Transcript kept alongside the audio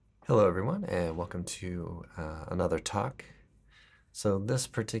Hello, everyone, and welcome to another talk. So this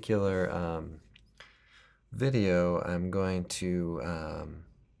particular video, I'm going to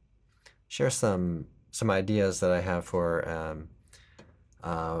share some ideas that I have for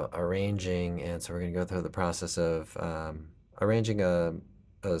arranging, and so we're going to go through the process of arranging a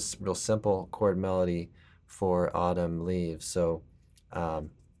real simple chord melody for autumn leaves. So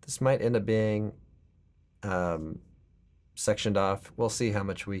this might end up being sectioned off. We'll see how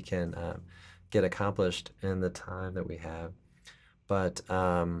much we can get accomplished in the time that we have. But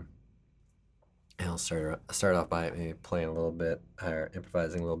I'll start off by maybe playing a little bit or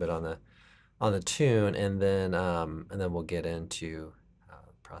improvising a little bit on the tune, and then we'll get into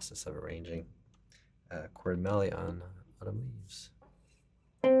the process of arranging chord melody on autumn leaves.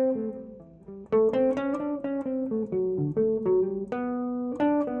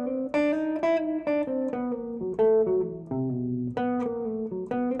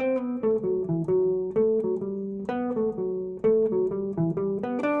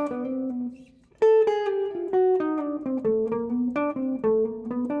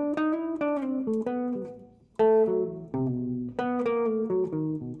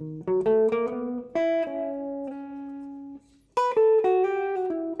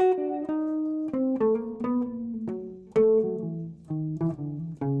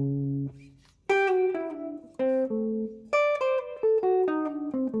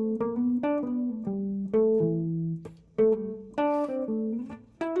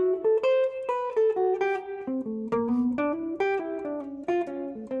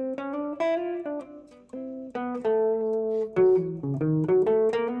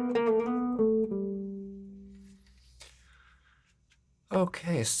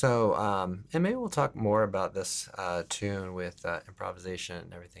 Okay, so and maybe we'll talk more about this tune with improvisation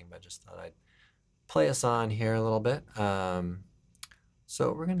and everything, but just thought I'd play us on here a little bit.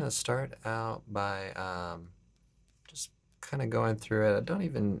 So we're gonna start out by just kind of going through it. I don't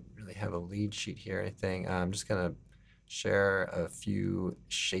even really have a lead sheet here or anything. I'm just gonna share a few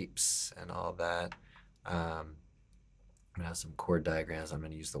shapes and all that. I'm gonna have some chord diagrams. I'm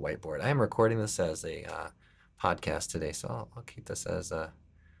gonna use the whiteboard. I am recording this as a podcast today, so I'll keep this as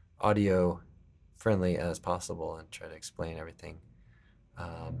audio friendly as possible and try to explain everything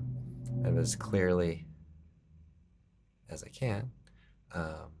as clearly as I can.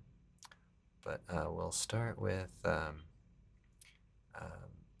 But we'll start with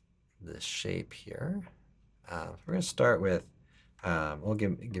this shape here. We're going to start with, we'll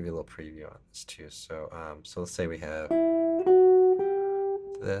give you a little preview on this too. So, so let's say we have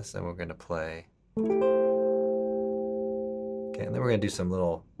this, and we're going to play. Okay, and then we're going to do some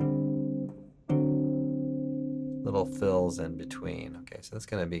little fills in between. Okay, so that's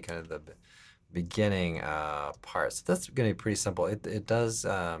going to be kind of the beginning part. So that's going to be pretty simple. It does,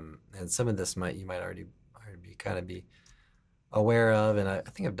 and some of this you might already be aware of, and I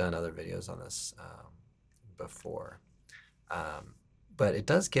think I've done other videos on this before. But it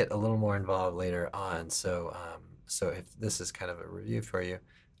does get a little more involved later on. So so if this is kind of a review for you,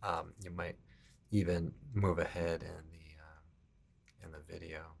 you might even move ahead in the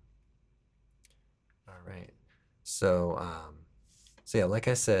video. All right. So so yeah, like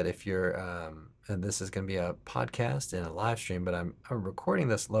I said, if you're and this is going to be a podcast and a live stream, but I'm recording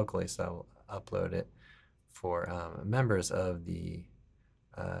this locally, so I'll upload it for members of the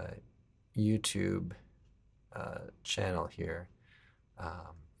YouTube channel here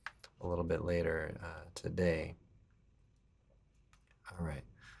a little bit later today. All right,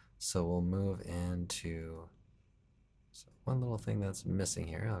 so we'll move into one little thing that's missing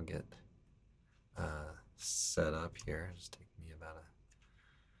here. I'll get set up here. Just take me about a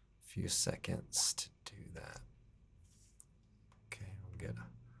few seconds to do that. Okay, we'll get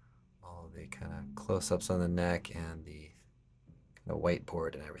all of the kind of close-ups on the neck and the kind of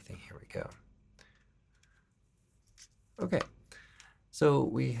whiteboard and everything. Here we go. Okay, so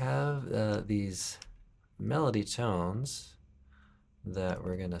we have these melody tones that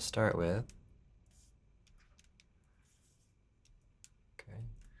we're going to start with. Okay,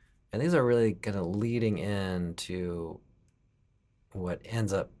 and these are really kind of leading into what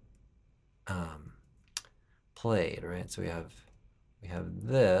ends up played, right? So we have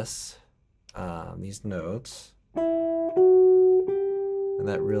this, these notes, and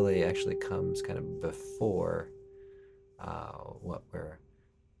that really actually comes kind of before what we're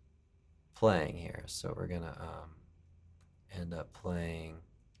playing here. So we're gonna end up playing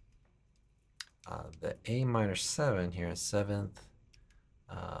the A minor 7 here, 7th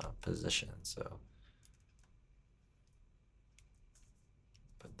position. So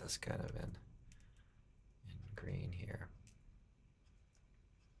put this kind of in green here.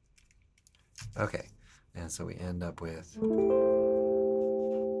 Okay, and so we end up with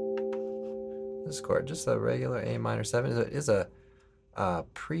this chord, just a regular A minor 7. It is a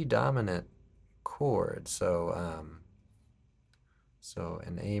predominant chord, so so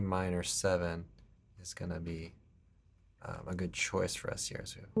an A minor 7 is going to be a good choice for us here.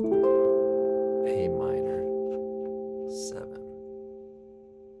 So A minor 7.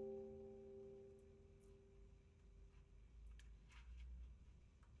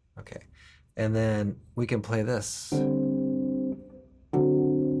 Okay, and then we can play this. So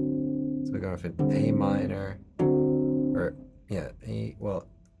we're going from A minor, or yeah, A, well,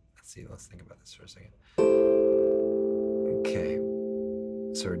 let's see, let's think about this for a second. Okay,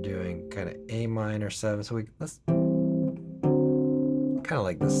 so we're doing kind of A minor 7, so let's kind of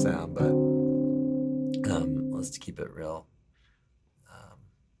like this sound, but let's keep it real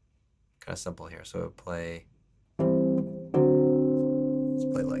kind of simple here. So we'll play, let's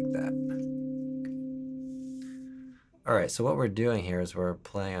play like that. All right, so what we're doing here is we're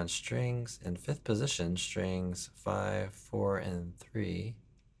playing on strings in 5th position, strings 5, 4, and 3.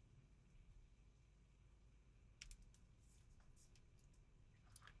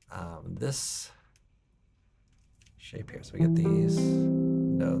 This shape here, so we get these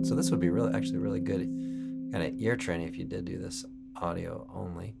notes. So this would be actually really good kind of ear training if you did do this audio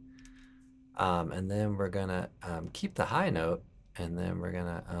only. And then we're gonna keep the high note, and then we're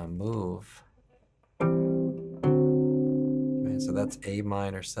gonna move. Right, so that's A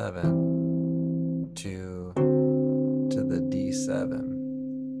minor 7 to the D7.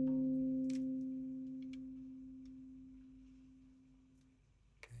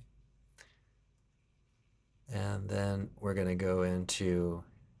 Okay. And then we're gonna go into.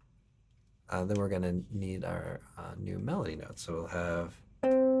 Then we're gonna need our new melody notes. So we'll have.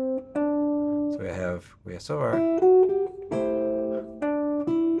 We have so far.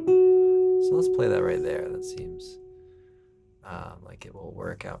 So let's play that right there. That seems like it will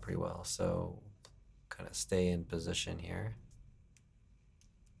work out pretty well. So kind of stay in position here.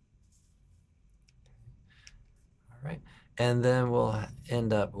 All right, and then we'll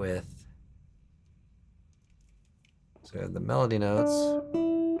end up with. So we have the melody notes.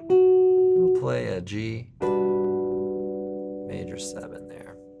 We'll play a G major 7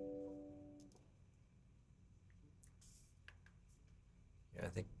 there. I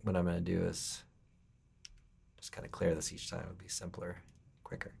think what I'm going to do is just kind of clear this each time. It would be simpler,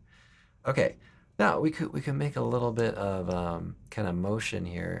 quicker. Okay, now we can make a little bit of kind of motion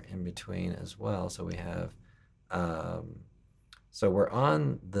here in between as well. So we have, so we're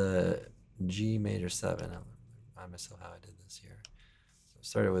on the G major 7. I'll remind myself how I did this here. So I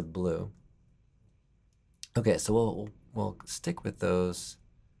started with blue. Okay, so we'll stick with those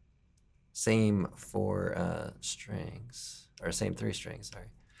same 4 strings, or same 3 strings, sorry.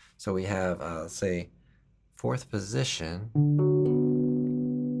 So we have, let's say, 4th position,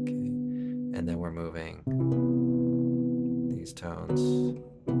 okay, and then we're moving these tones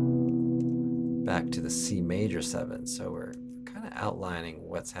back to the C major 7. So we're kind of outlining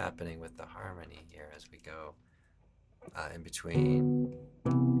what's happening with the harmony here as we go in between,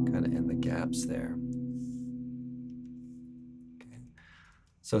 kind of in the gaps there.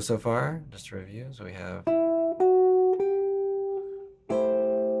 So far, just to review, so we have A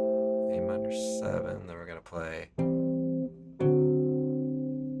minor 7, then we're going to play in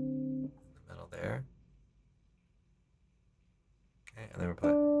the middle there. Okay, and then we'll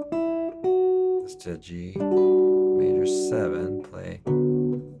play this to G major 7, play.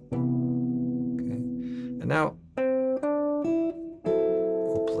 Okay, and now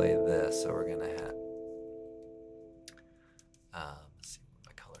we'll play this, so we're going to have, let's see what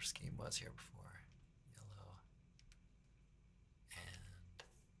my color scheme was here before. Yellow and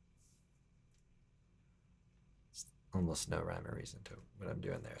almost no rhyme or reason to what I'm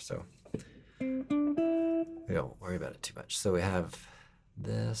doing there, so we don't worry about it too much. So we have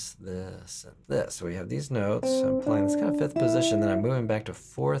this, this, and this. So we have these notes. I'm playing this kind of 5th position, then I'm moving back to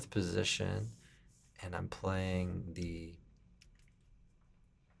 4th position, and I'm playing the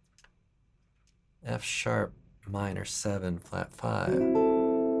F sharp minor 7 flat 5. Okay.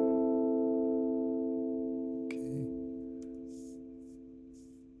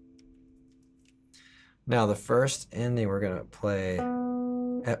 Now the first ending we're gonna play.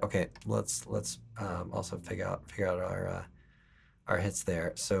 Okay, let's also figure out our hits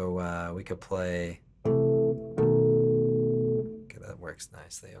there. So we could play. Okay, that works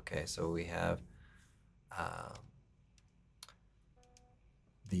nicely. Okay, so we have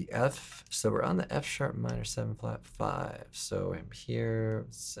the F. So we're on the F sharp minor 7 flat 5. So I'm here,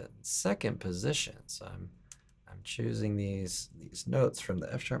 2nd position. So I'm choosing these notes from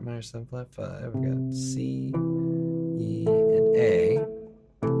the F sharp minor 7 flat 5. We've got C, E, and A.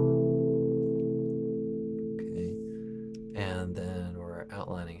 Okay, and then we're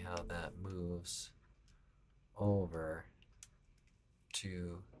outlining how that moves over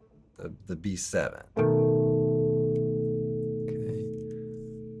to the B7. Okay.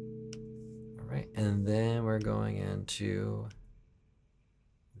 All right, and then we're going into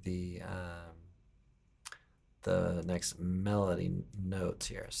the next melody notes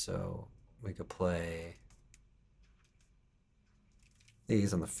here. So we could play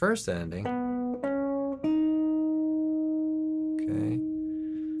these on the first ending. Okay.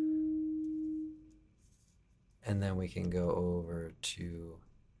 And then we can go over to,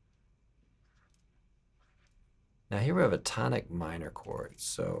 now here we have a tonic minor chord.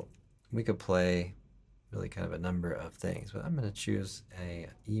 So we could play really kind of a number of things, but I'm going to choose a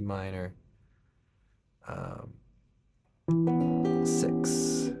E minor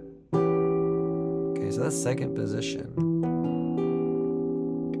 6. Okay, so that's second position.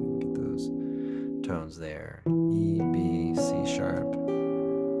 Okay, get those tones there. E, B, C sharp,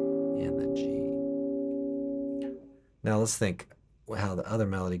 and then G. Now let's think how the other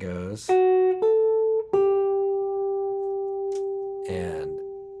melody goes and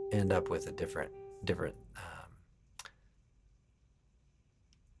end up with a different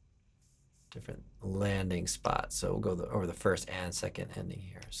landing spot. So we'll go over the first and second ending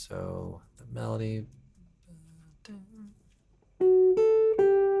here. So the melody,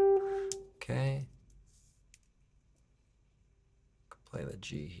 okay, play the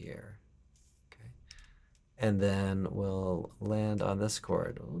G here, okay, and then we'll land on this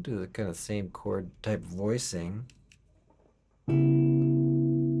chord. We'll do the kind of same chord type voicing, okay,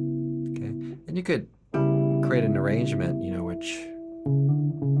 and you could create an arrangement, you know, which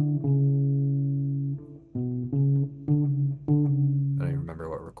I don't even remember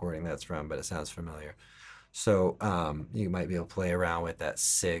what recording that's from, but it sounds familiar. So you might be able to play around with that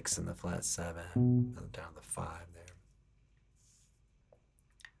 6 and the flat 7 and down the 5 there.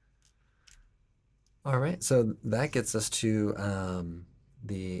 All right, so that gets us to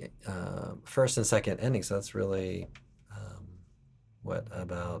the first and second ending. So that's really what,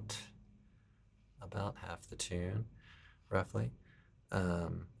 about half the tune, roughly.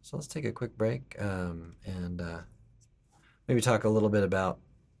 So let's take a quick break and maybe talk a little bit about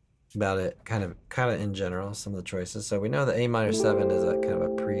it kind of in general, some of the choices. So we know that A minor 7 is a kind of a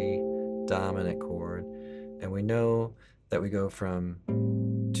predominant chord, and we know that we go from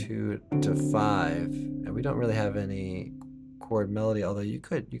 2 to 5, and we don't really have any chord melody, although you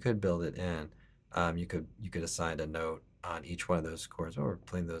could build it in. You could assign a note on each one of those chords. Well, we're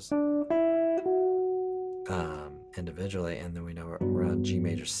playing those individually, and then we know we're on G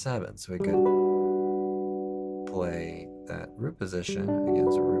major 7, so we could play that root position. Again,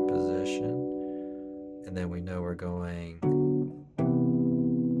 it's a root position, and then we know we're going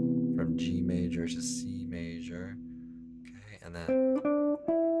from G major to C major, okay, and then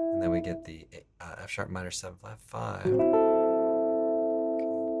we get the F sharp minor 7 flat 5, okay.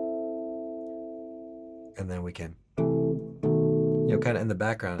 And then we can, you know, kind of in the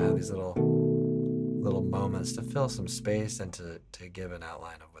background have these little moments to fill some space and to give an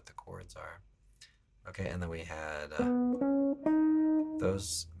outline of what the chords are. Okay, and then we had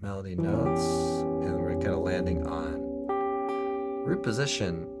those melody notes, and we're kind of landing on root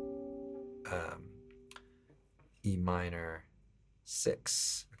position E minor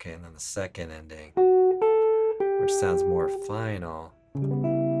 6. Okay, and then the second ending, which sounds more final.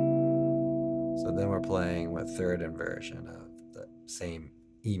 So then we're playing with third inversion of the same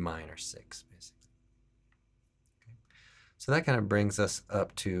E minor 6, basically. Okay. So that kind of brings us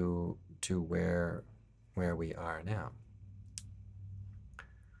up to where we are now.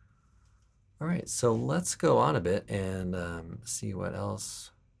 All right, so let's go on a bit and see what else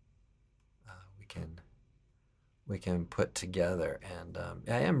we can put together. And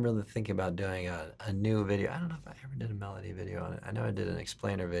I am really thinking about doing a new video. I don't know if I ever did a melody video on it. I know I did an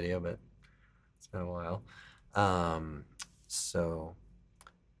explainer video, but it's been a while. So,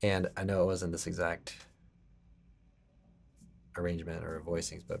 and I know it wasn't this exact arrangement or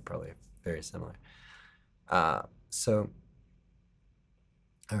voicings, but probably very similar. So,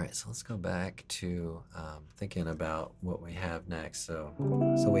 all right, so let's go back to thinking about what we have next. So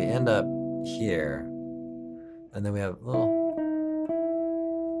we end up here, and then we have a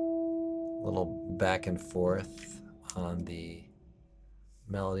little back and forth on the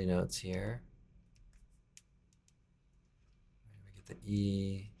melody notes here. We get the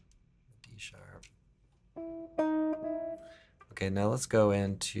E, the D sharp. Okay, now let's go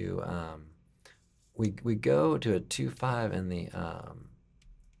into we go to a 2-5 in the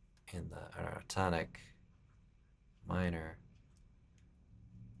tonic minor,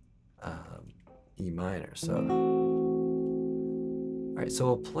 E minor. So all right, so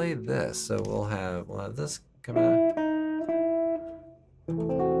we'll play this. So we'll have this coming out.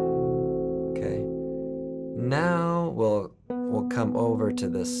 Okay. Now we'll come over to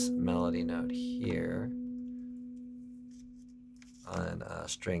this melody note here on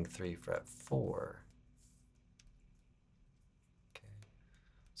string 3 fret 4. Okay.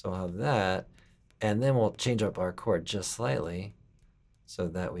 So we'll have that, and then we'll change up our chord just slightly so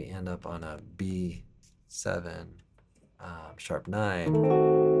that we end up on a B7 sharp 9.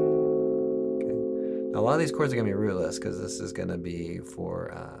 Okay. Now a lot of these chords are going to be rootless because this is going to be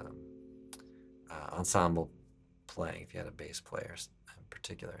for ensemble playing if you had a bass player in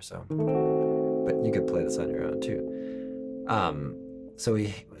particular. So, but you could play this on your own too. So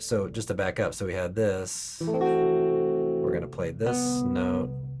just to back up, so we had this. We're going to play this note,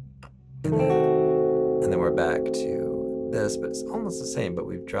 and then we're back to this, but it's almost the same, but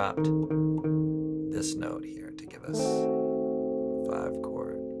we've dropped this note here to give us 5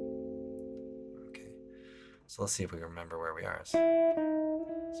 chord. Okay, so let's see if we can remember where we are. So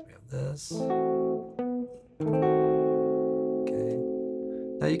we have this. Okay,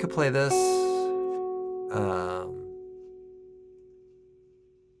 now you could play this.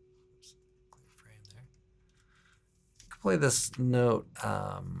 Play this note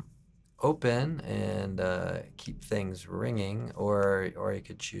open and keep things ringing, or you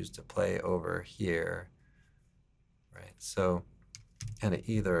could choose to play over here, right? So kind of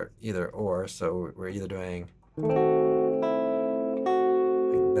either or. So we're either doing like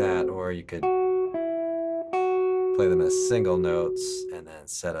that, or you could play them as single notes and then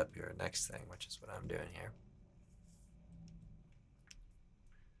set up your next thing, which is what I'm doing here.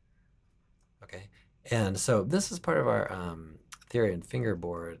 Okay. And so this is part of our theory and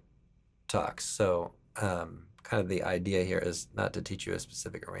fingerboard talks. So kind of the idea here is not to teach you a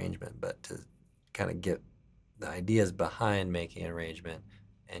specific arrangement, but to kind of get the ideas behind making an arrangement.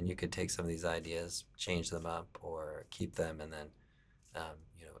 And you could take some of these ideas, change them up, or keep them, and then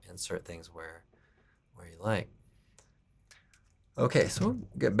insert things where you like. Okay, so we'll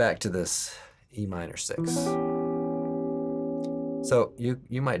get back to this E minor 6. So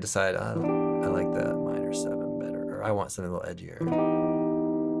you might decide, I like the minor 7 better, or I want something a little edgier.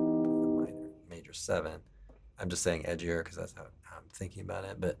 The major 7. I'm just saying edgier because that's how I'm thinking about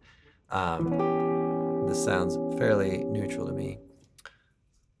it, but this sounds fairly neutral to me.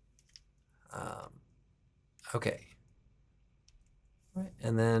 Okay. All right,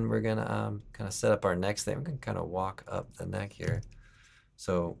 and then we're gonna kind of set up our next thing. We're gonna kind of walk up the neck here.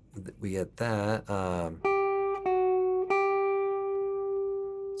 So we get that.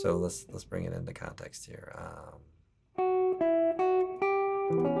 So let's bring it into context here.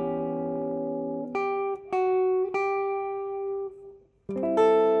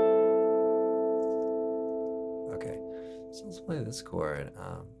 Okay, so let's play this chord.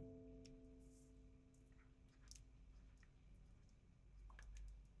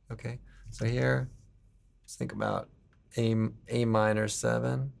 Okay, so here, let's think about A minor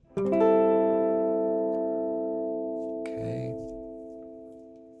 7. Okay.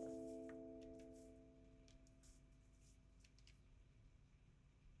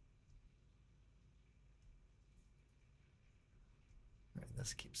 All right,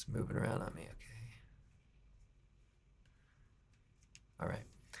 this keeps moving around on me. Okay. All right.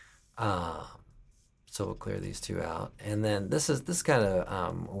 So we'll clear these two out, and then this kind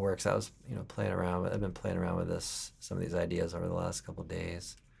of works. I was playing around with. I've been playing around with some of these ideas over the last couple of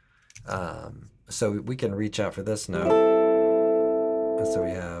days. So we can reach out for this note. And so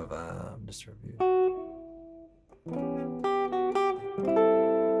we have just review.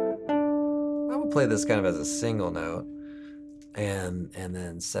 I would play this kind of as a single note, and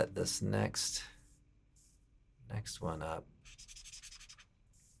then set this next one up.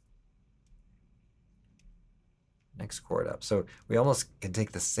 Next chord up. So we almost can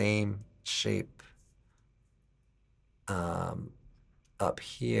take the same shape up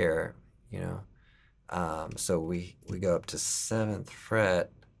here, so we go up to 7th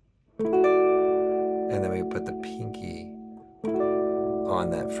fret, and then we put the pinky on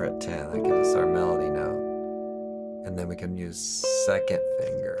that fret 10. That gives us our melody note. And then we can use 2nd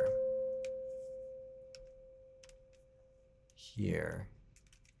finger here.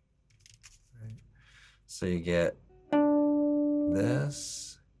 Right. So you get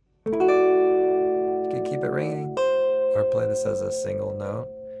this. You can keep it ringing, or play this as a single note.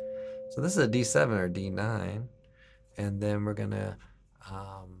 So this is a D7 or D9, and then we're gonna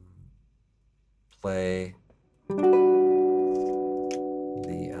play the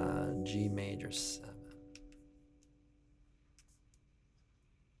G major 7.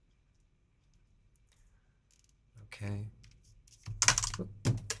 Okay.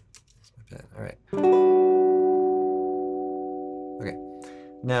 That's my pen. All right. Okay.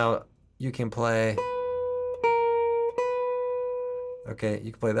 Now you can play. Okay,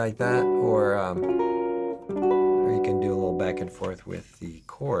 you can play like that, or you can do a little back and forth with the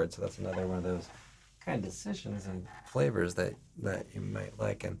chord. So that's another one of those kind of decisions and flavors that you might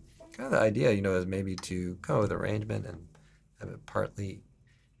like. And kind of the idea, you know, is maybe to come up with arrangement and have it partly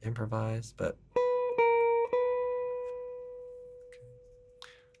improvised. But okay.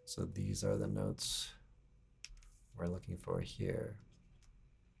 So these are the notes we're looking for here.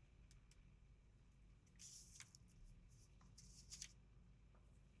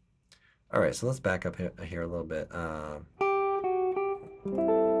 All right, so let's back up here a little bit.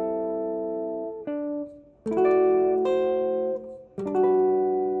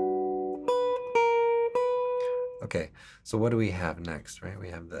 Okay, so what do we have next, right? We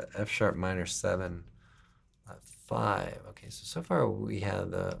have the F sharp minor 7, 5. Okay, so far we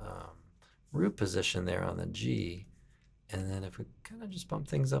have the root position there on the G, and then if we kind of just bump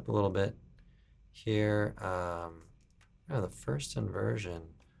things up a little bit here, the first inversion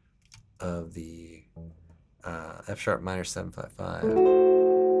of the F sharp minor 7 flat 5.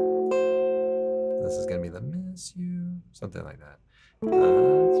 This is gonna be the miss you, something like that.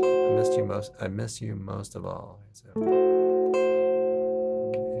 I miss you most of all. So,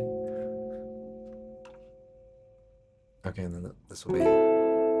 okay, and then this will be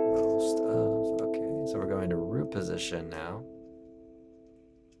most of. Okay, so we're going to root position now.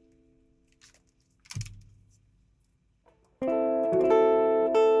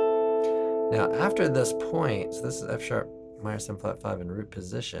 Now, after this point, so this is F sharp minor 7 flat 5 in root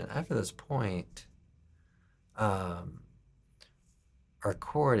position. After this point, our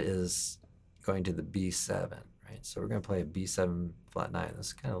chord is going to the B7, right? So we're going to play a B7 flat 9.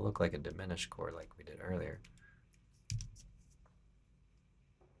 This kind of look like a diminished chord like we did earlier.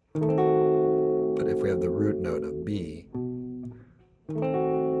 But if we have the root note of B,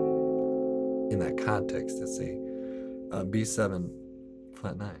 in that context, it's a B7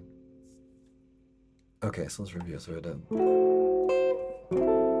 flat 9. Okay, so let's review. So we're done.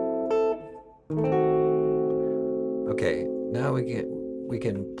 Okay, now we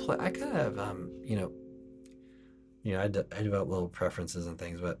can play. I kind of I develop little preferences and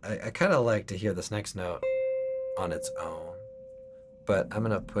things, but I kind of like to hear this next note on its own. But I'm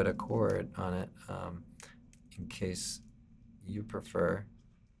gonna put a chord on it in case you prefer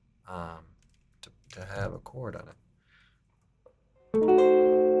to have a chord on it.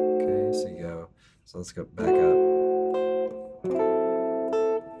 Okay, so you go. So let's go back up.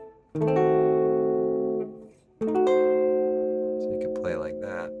 So you can play like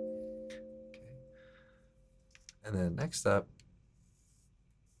that. Okay. And then next up,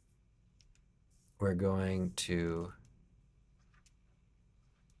 we're going to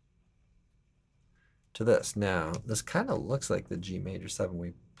this. Now, this kind of looks like the G major 7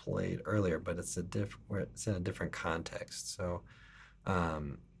 we played earlier, but it's in a different context. So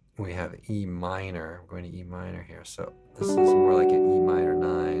we have E minor. I'm going to E minor here. So this is more like an E minor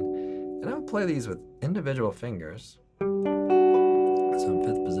 9. And I would play these with individual fingers. So in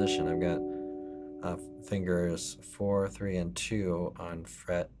 5th position, I've got fingers 4, 3, and 2 on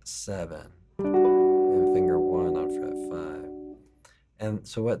fret 7. And finger 1 on fret 5. And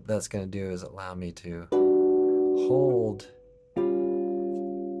so what that's going to do is allow me to hold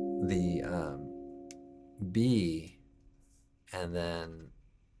the B and then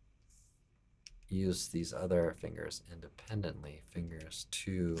use these other fingers independently, fingers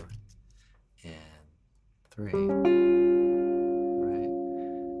 2 and 3, right?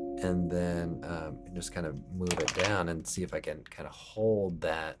 And then just kind of move it down and see if I can kind of hold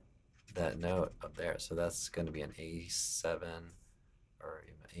that note up there. So that's going to be an A7 or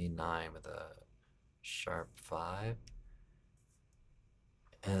even A9 with a sharp 5.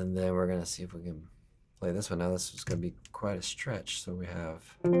 And then we're going to see if we can play this one. Now this is going to be quite a stretch. So we have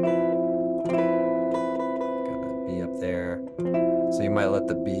got that B up there. So you might let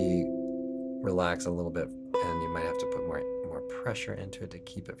the B relax a little bit, and you might have to put more pressure into it to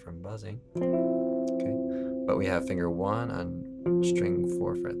keep it from buzzing. Okay, but we have finger 1 on string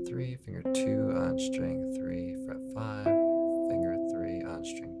 4 fret 3, finger 2 on string 3 fret 5, finger 3 on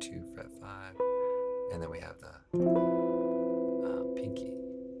string 2 fret 5, and then we have the pinky.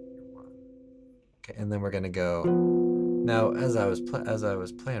 Okay, and then we're going to go. Now, as I was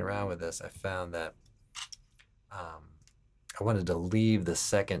playing around with this, I found that I wanted to leave the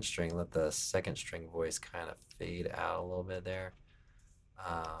second string, let the second string voice kind of fade out a little bit there,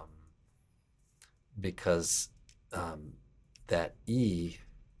 because that E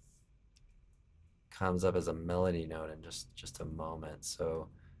comes up as a melody note in just a moment. So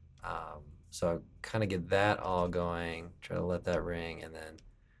so I kind of get that all going, try to let that ring, and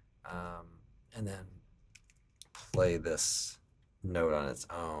then play this note on its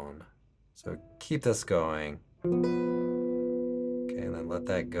own. So keep this going. Okay, and then let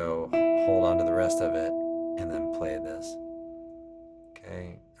that go. Hold on to the rest of it, and then play this.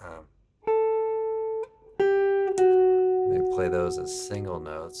 Okay. Maybe play those as single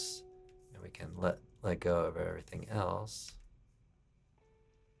notes, and we can let go of everything else.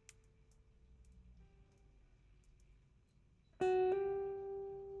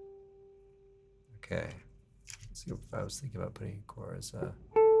 Okay. Let's see if I was thinking about putting chords.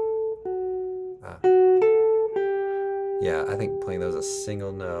 Yeah, I think playing those as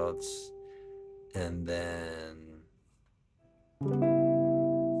single notes, and then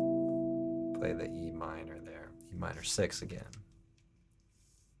play the E minor there, E minor 6 again.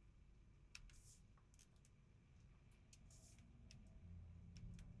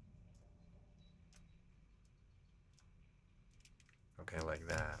 Okay, like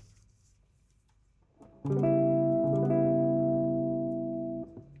that.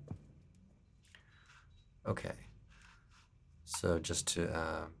 Okay, so just to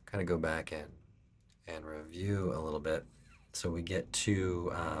kind of go back and review a little bit. So we get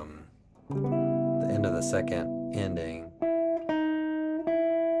to the end of the second ending.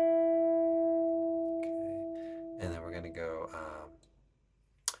 Okay, and then we're going to go.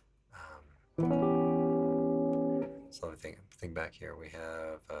 So let me think back here. We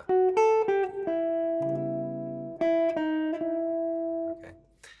have. Okay.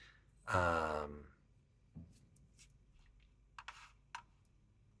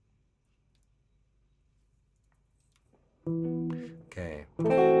 Okay.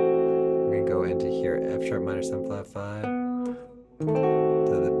 We're going to go into here, F sharp minor 7 flat 5 to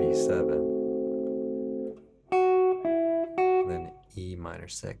the B7. And then E minor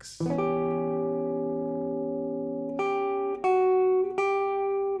 6.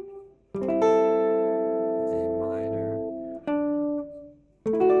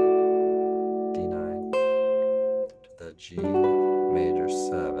 G major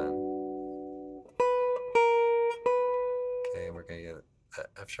 7. Okay, we're going to get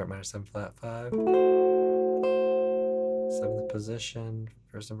F sharp minor 7 flat 5. 7th position,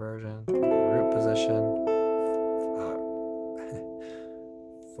 first inversion, root position,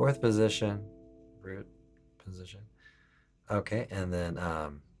 4th position, root position. Okay, and then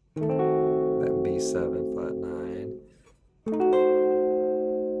that B7 flat 9.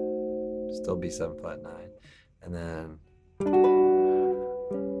 Still B7 flat 9. And then we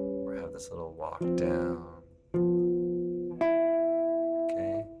have this little walk down.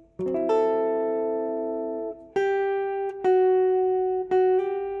 Okay.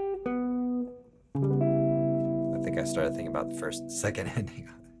 I think I started thinking about the second ending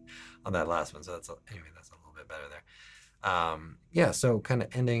on that last one. So anyway, that's a little bit better there. Yeah, so kind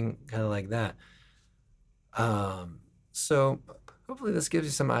of ending kind of like that. So hopefully this gives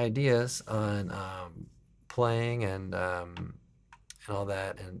you some ideas on playing and all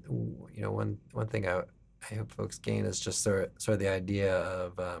that. And you know, one thing I hope folks gain is just sort of the idea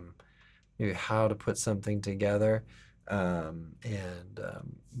of maybe how to put something together,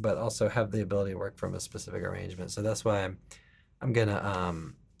 but also have the ability to work from a specific arrangement. So that's why I'm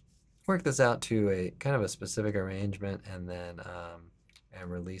gonna work this out to a kind of a specific arrangement, and then and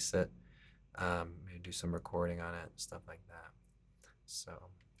release it. Maybe do some recording on it, stuff like that. So, all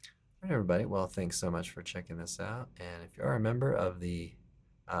right, everybody. Well, thanks so much for checking this out. And if you are a member of the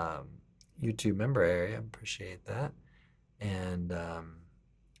YouTube member area, appreciate that. And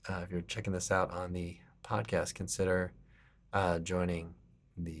if you're checking this out on the podcast, consider joining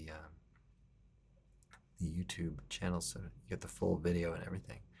the YouTube channel so you get the full video and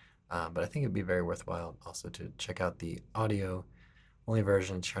everything. But I think it'd be very worthwhile also to check out the audio only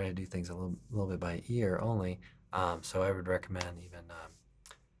version, try to do things a little bit by ear only. So I would recommend even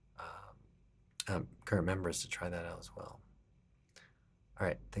current members to try that out as well. All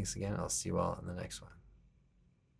right, thanks again. I'll see you all in the next one.